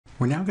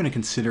We're now going to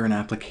consider an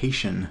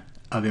application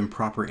of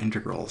improper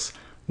integrals,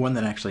 one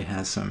that actually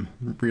has some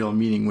real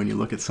meaning when you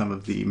look at some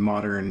of the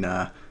modern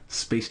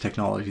space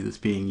technology that's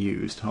being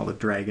used, all the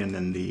Dragon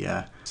and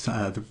the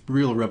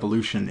real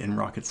revolution in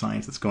rocket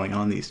science that's going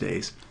on these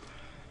days.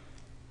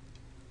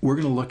 We're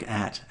going to look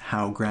at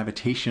how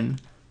gravitation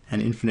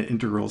and infinite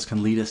integrals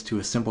can lead us to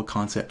a simple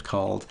concept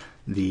called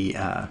the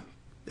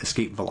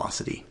escape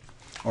velocity,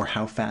 or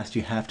how fast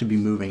you have to be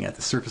moving at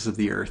the surface of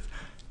the Earth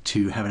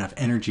to have enough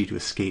energy to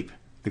escape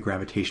the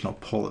gravitational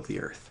pull of the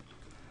Earth.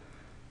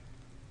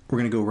 We're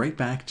going to go right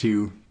back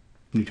to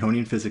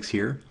Newtonian physics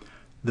here.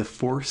 The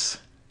force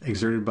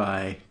exerted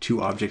by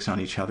two objects on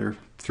each other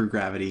through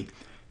gravity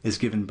is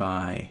given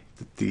by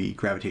the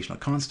gravitational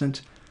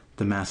constant,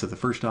 the mass of the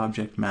first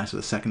object, mass of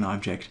the second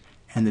object,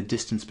 and the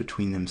distance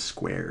between them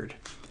squared.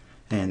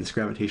 And this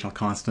gravitational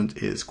constant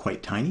is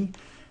quite tiny,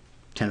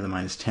 10 to the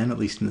minus 10, at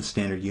least in the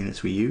standard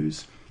units we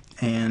use.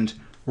 And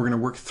we're going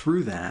to work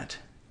through that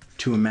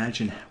to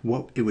imagine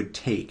what it would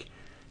take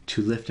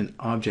to lift an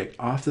object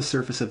off the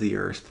surface of the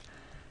Earth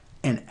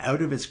and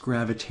out of its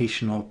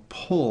gravitational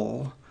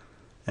pull.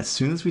 As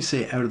soon as we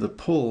say out of the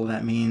pull,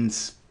 that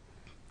means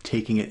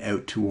taking it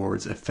out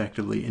towards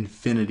effectively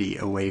infinity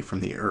away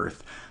from the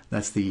Earth.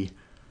 That's the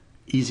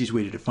easiest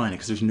way to define it,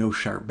 because there's no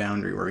sharp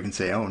boundary where we can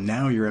say, oh,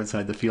 now you're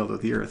outside the field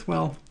of the Earth.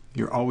 Well,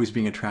 you're always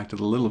being attracted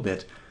a little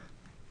bit.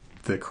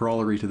 The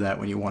corollary to that,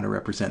 when you want to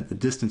represent the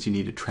distance you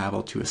need to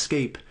travel to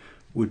escape,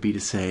 would be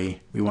to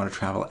say we want to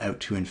travel out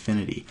to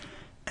infinity.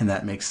 And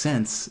that makes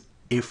sense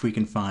if we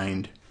can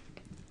find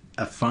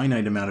a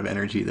finite amount of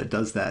energy that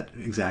does that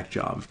exact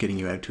job of getting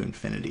you out to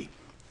infinity.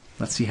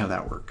 Let's see how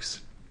that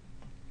works.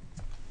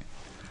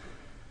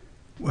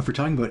 If we're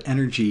talking about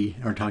energy,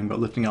 or talking about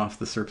lifting off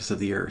the surface of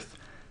the Earth,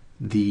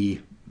 the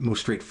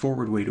most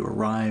straightforward way to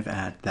arrive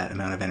at that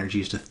amount of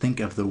energy is to think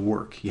of the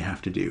work you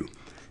have to do.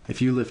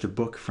 If you lift a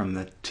book from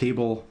the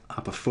table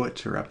up a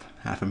foot or up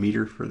half a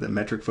meter for the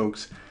metric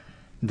folks,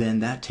 then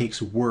that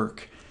takes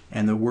work,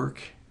 and the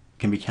work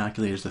can be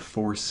calculated as the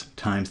force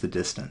times the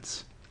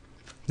distance.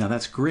 Now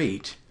that's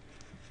great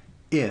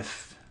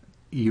if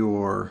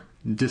your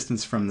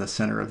distance from the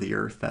center of the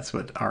Earth, that's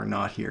what R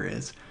naught here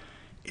is,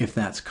 if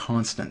that's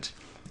constant.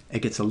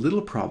 It gets a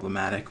little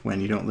problematic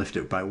when you don't lift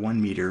it by 1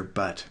 meter,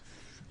 but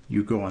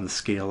you go on the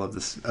scale of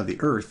the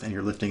Earth and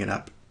you're lifting it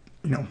up,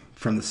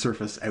 from the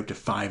surface out to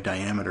 5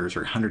 diameters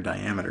or 100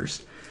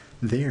 diameters.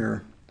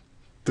 There,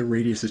 the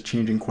radius is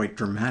changing quite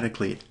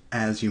dramatically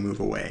as you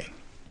move away.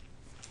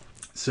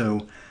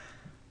 So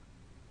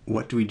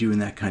what do we do in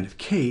that kind of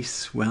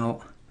case?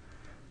 Well,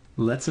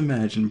 let's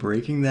imagine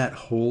breaking that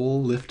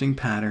whole lifting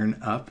pattern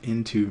up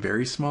into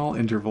very small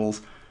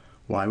intervals.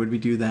 Why would we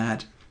do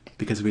that?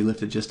 Because if we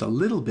lifted just a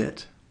little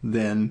bit,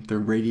 then the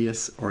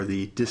radius, or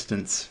the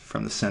distance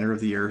from the center of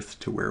the Earth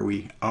to where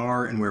we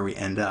are and where we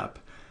end up,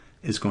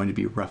 is going to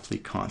be roughly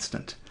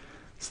constant.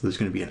 So there's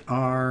going to be an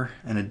R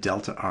and a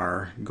delta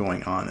R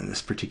going on in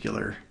this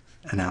particular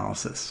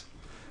analysis.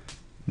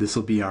 This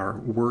will be our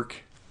work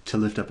to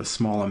lift up a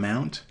small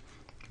amount,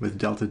 with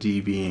delta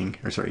D being,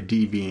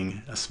 D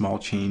being a small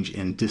change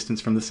in distance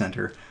from the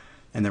center,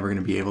 and then we're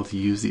going to be able to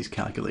use these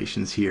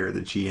calculations here,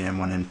 the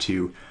Gm1,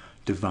 M2,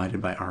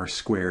 divided by R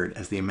squared,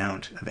 as the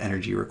amount of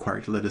energy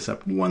required to lift us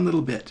up one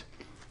little bit.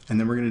 And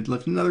then we're going to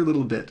lift another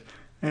little bit,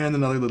 and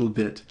another little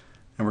bit,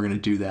 and we're going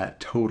to do that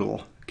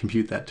total,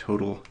 compute that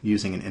total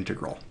using an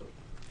integral.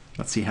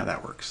 Let's see how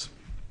that works.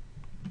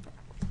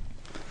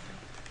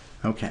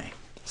 Okay,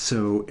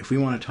 so if we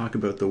want to talk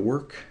about the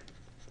work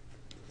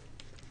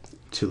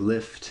to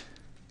lift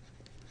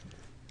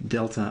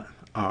delta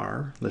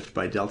R, lift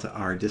by delta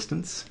R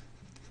distance,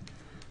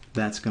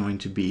 that's going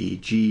to be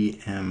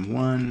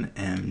Gm1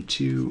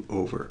 M2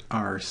 over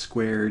R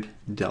squared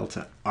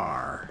delta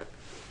R.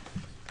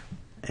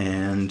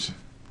 And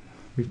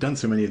we've done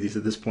so many of these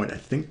at this point, I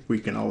think we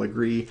can all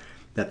agree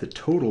that the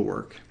total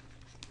work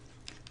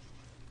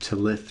to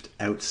lift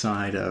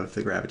outside of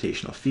the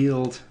gravitational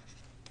field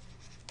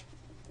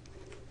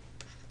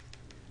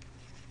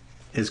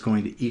is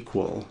going to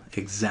equal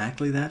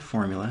exactly that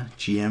formula,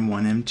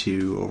 Gm1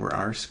 M2 over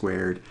R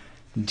squared,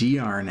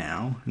 dr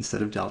now,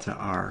 instead of delta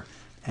R,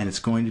 and it's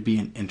going to be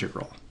an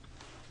integral.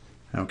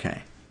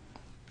 Okay,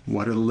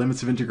 what are the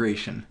limits of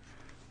integration?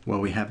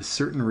 Well, we have a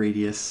certain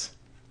radius,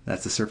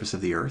 that's the surface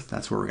of the Earth,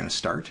 that's where we're going to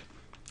start.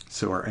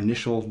 So our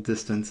initial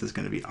distance is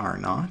going to be R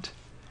naught,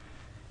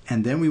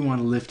 and then we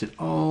want to lift it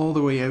all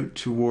the way out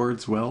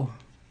towards, well,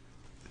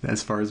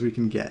 as far as we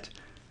can get.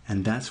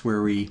 And that's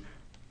where we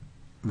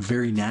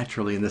very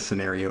naturally in this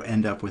scenario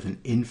end up with an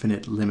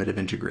infinite limit of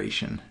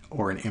integration,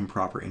 or an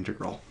improper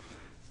integral.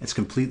 It's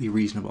completely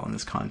reasonable in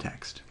this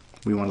context.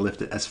 We want to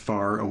lift it as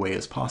far away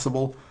as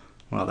possible.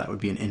 Well, that would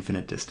be an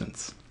infinite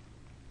distance.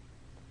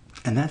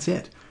 And that's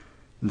it.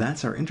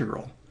 That's our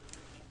integral.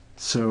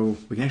 So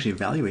we can actually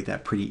evaluate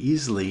that pretty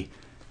easily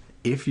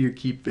if you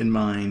keep in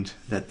mind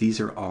that these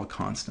are all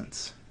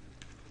constants.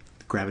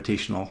 The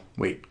gravitational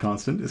weight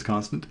constant is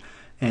constant,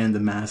 and the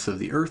mass of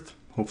the Earth,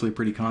 hopefully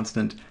pretty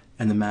constant,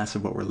 and the mass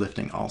of what we're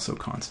lifting also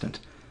constant.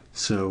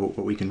 So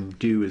what we can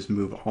do is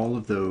move all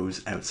of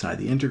those outside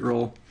the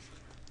integral,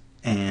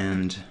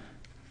 and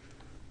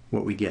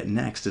what we get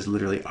next is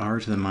literally r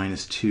to the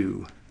minus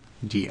 2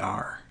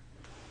 dr.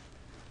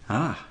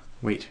 Ah,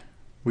 wait.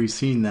 We've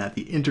seen that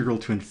the integral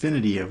to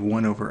infinity of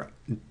 1 over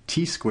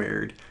t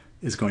squared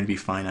is going to be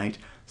finite,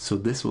 so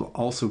this will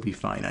also be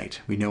finite.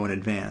 We know in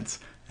advance.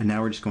 And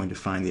now we're just going to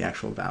find the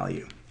actual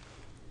value.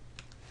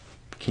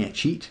 Can't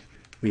cheat.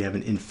 We have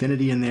an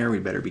infinity in there. We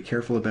better be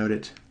careful about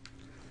it.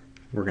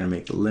 We're going to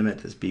make the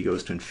limit as b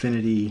goes to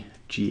infinity,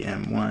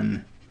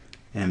 gm1,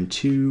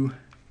 m2,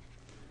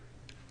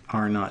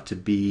 r naught to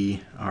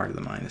b, r to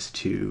the minus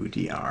 2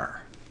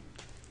 dr.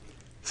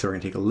 So we're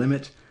going to take a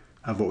limit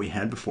of what we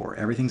had before.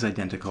 Everything's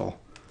identical.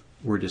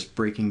 We're just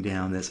breaking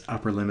down this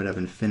upper limit of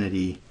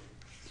infinity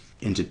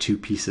into two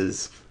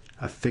pieces,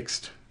 a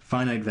fixed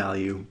finite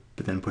value,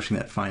 but then pushing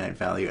that finite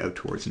value out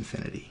towards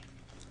infinity.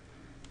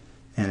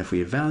 And if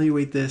we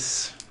evaluate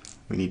this,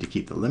 we need to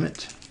keep the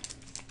limit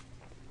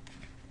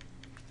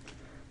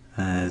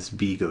as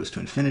b goes to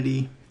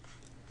infinity,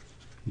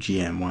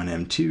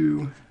 gm1,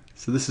 m2.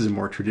 So this is a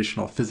more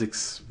traditional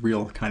physics,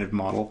 real kind of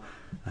model.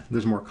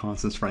 There's more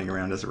constants running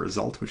around as a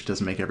result, which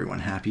doesn't make everyone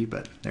happy,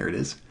 but there it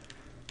is.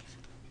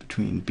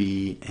 Between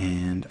b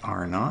and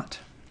r naught.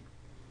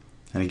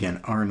 And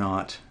again, r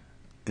naught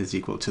is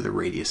equal to the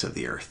radius of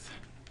the Earth.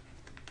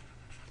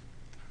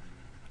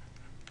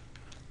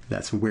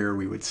 That's where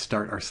we would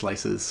start our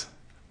slices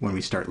when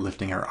we start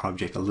lifting our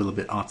object a little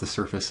bit off the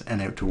surface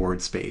and out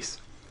towards space.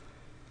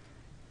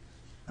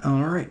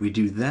 All right, we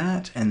do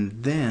that, and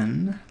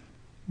then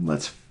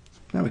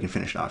now we can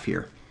finish it off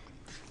here.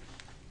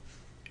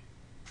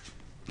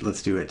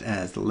 Let's do it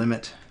as the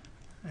limit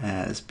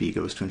as b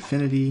goes to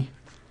infinity,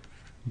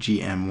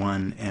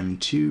 gm1,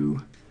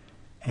 m2,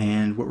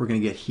 and what we're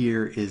going to get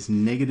here is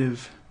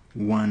negative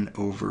 1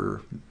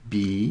 over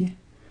b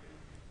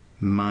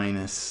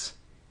minus,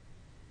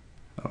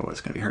 oh,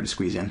 it's going to be hard to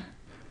squeeze in,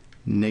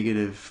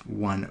 negative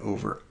 1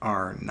 over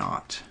r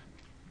naught.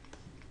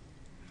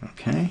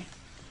 Okay,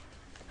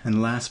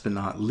 and last but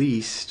not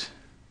least,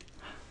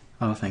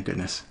 oh thank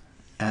goodness,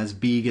 as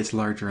b gets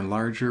larger and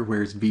larger,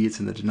 whereas b it's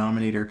in the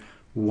denominator,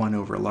 1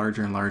 over a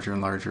larger and larger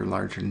and larger and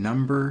larger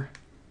number,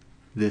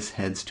 this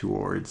heads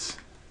towards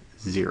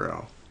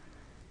 0.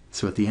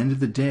 So at the end of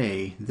the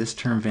day, this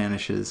term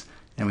vanishes,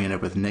 and we end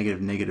up with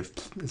negative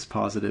is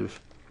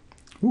positive,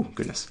 ooh,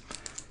 goodness,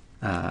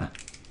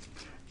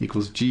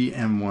 equals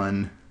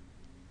gm1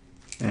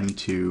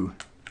 m2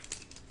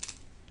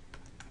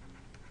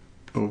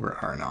 over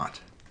r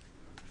naught.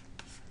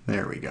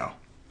 There we go.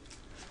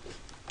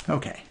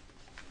 Okay.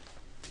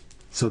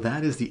 So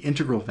that is the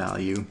integral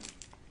value.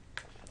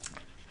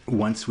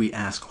 Once we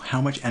ask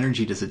how much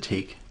energy does it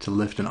take to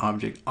lift an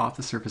object off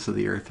the surface of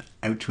the Earth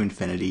out to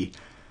infinity,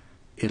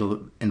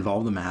 it'll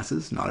involve the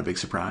masses, not a big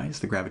surprise,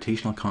 the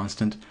gravitational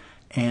constant,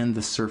 and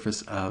the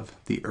surface of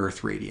the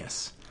Earth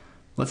radius.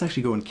 Let's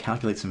actually go and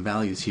calculate some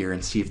values here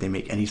and see if they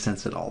make any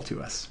sense at all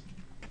to us.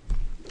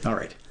 All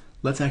right,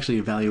 let's actually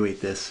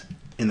evaluate this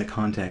in the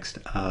context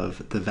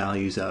of the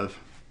values of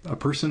a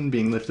person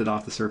being lifted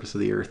off the surface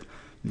of the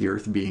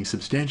Earth being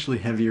substantially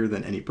heavier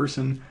than any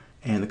person,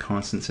 and the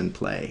constants in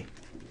play.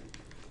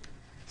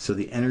 So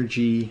the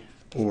energy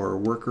or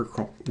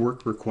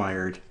work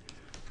required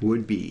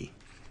would be,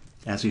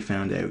 as we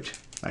found out,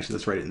 actually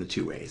let's write it in the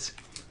two ways.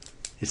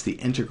 It's the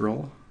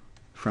integral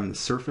from the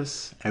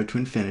surface out to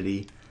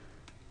infinity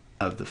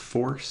of the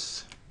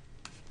force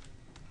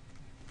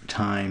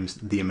times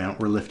the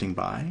amount we're lifting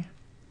by,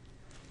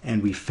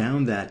 and we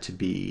found that to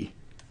be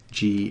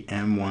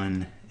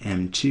gm1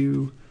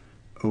 m2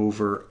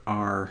 over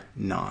r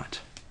naught.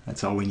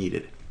 That's all we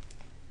needed.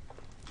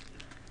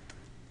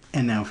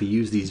 And now if we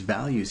use these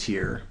values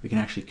here, we can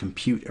actually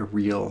compute a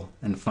real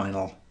and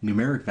final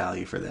numeric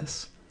value for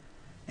this.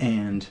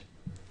 And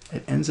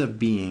it ends up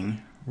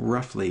being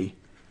roughly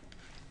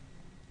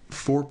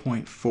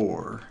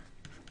 4.4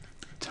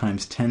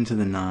 times 10 to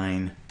the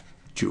 9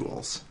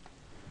 joules.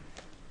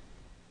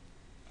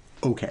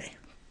 Okay,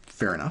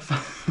 fair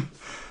enough.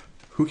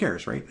 Who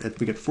cares, right? If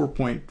we get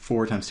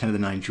 4.4 times 10 to the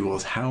 9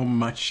 joules, how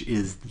much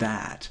is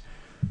that?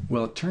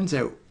 Well, it turns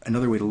out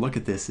another way to look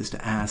at this is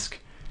to ask,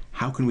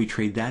 how can we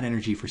trade that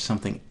energy for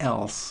something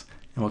else?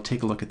 And we'll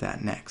take a look at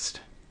that next.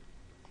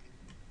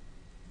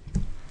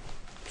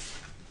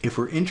 If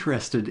we're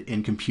interested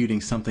in computing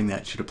something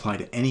that should apply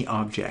to any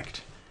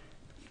object,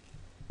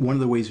 one of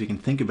the ways we can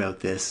think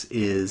about this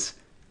is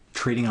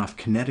trading off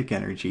kinetic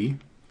energy,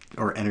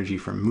 or energy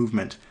from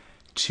movement,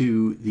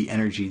 to the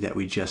energy that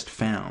we just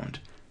found.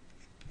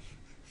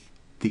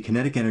 The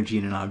kinetic energy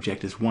in an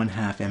object is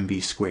 1/2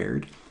 mv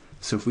squared.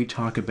 So if we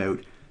talk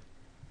about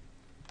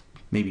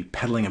maybe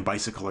pedaling a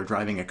bicycle or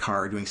driving a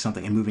car, doing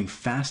something and moving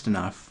fast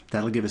enough,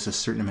 that'll give us a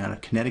certain amount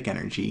of kinetic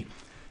energy.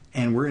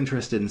 And we're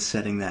interested in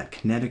setting that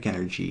kinetic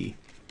energy,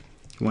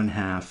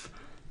 1/2,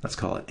 let's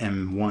call it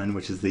m1,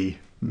 which is the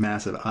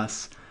mass of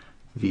us,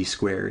 v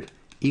squared,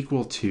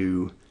 equal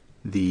to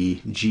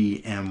the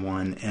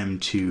gm1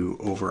 m2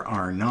 over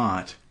r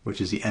naught,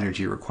 which is the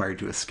energy required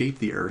to escape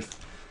the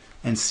Earth.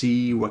 and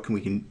see what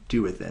we can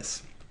do with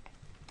this.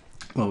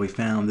 Well, we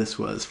found this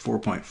was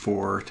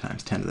 4.4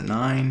 times 10 to the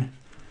 9,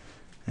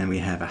 and we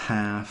have a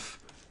half.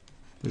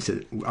 We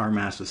said our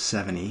mass was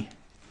 70,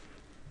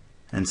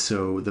 and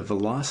so the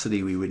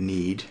velocity we would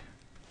need,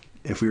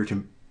 if we were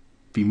to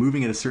be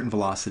moving at a certain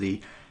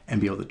velocity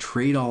and be able to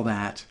trade all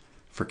that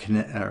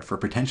for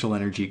potential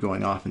energy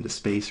going off into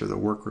space, or the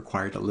work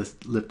required to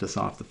lift us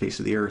off the face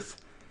of the Earth,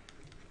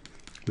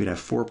 we'd have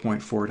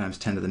 4.4 times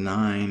 10 to the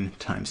 9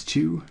 times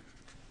 2,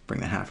 bring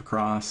the half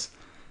across,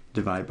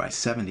 divide by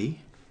 70.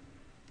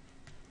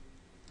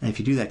 And if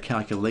you do that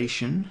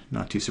calculation,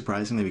 not too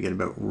surprisingly, we get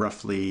about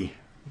roughly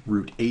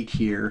root 8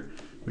 here,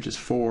 which is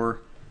 4.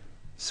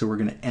 So we're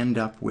going to end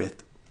up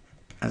with,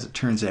 as it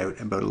turns out,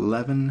 about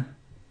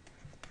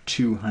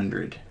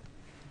 11,200.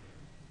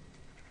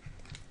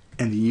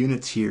 And the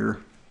units here,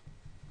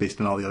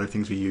 based on all the other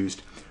things we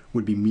used,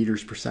 would be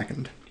meters per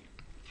second.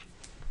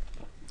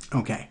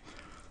 Okay,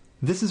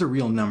 this is a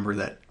real number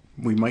that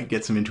we might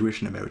get some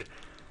intuition about.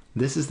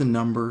 This is the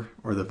number,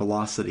 or the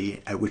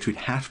velocity, at which we'd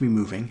have to be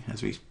moving,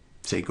 as we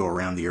say go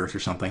around the Earth or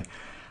something,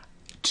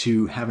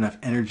 to have enough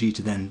energy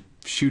to then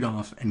shoot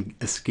off and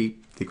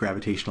escape the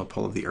gravitational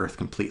pull of the Earth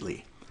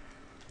completely.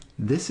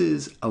 This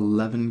is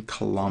 11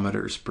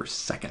 kilometers per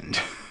second.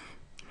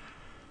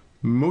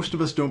 Most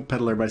of us don't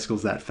pedal our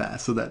bicycles that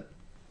fast, so that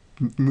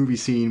movie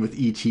scene with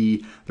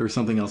E.T., there was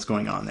something else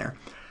going on there.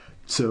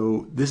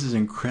 So this is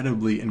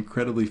incredibly,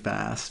 incredibly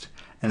fast,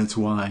 and it's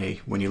why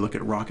when you look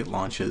at rocket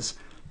launches,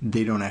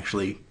 they don't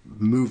actually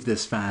move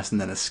this fast and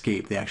then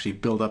escape. They actually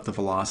build up the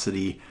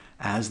velocity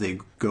as they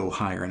go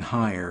higher and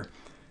higher.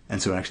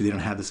 And so actually they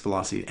don't have this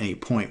velocity at any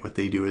point. What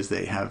they do is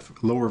they have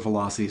lower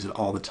velocities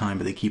all the time,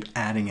 but they keep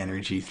adding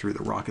energy through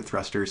the rocket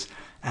thrusters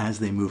as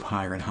they move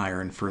higher and higher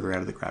and further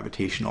out of the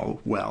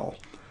gravitational well.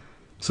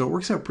 So it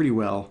works out pretty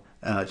well.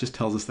 It just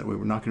tells us that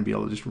we're not going to be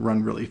able to just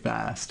run really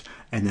fast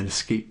and then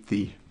escape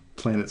the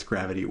planet's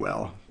gravity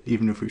well,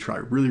 even if we try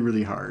really,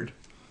 really hard.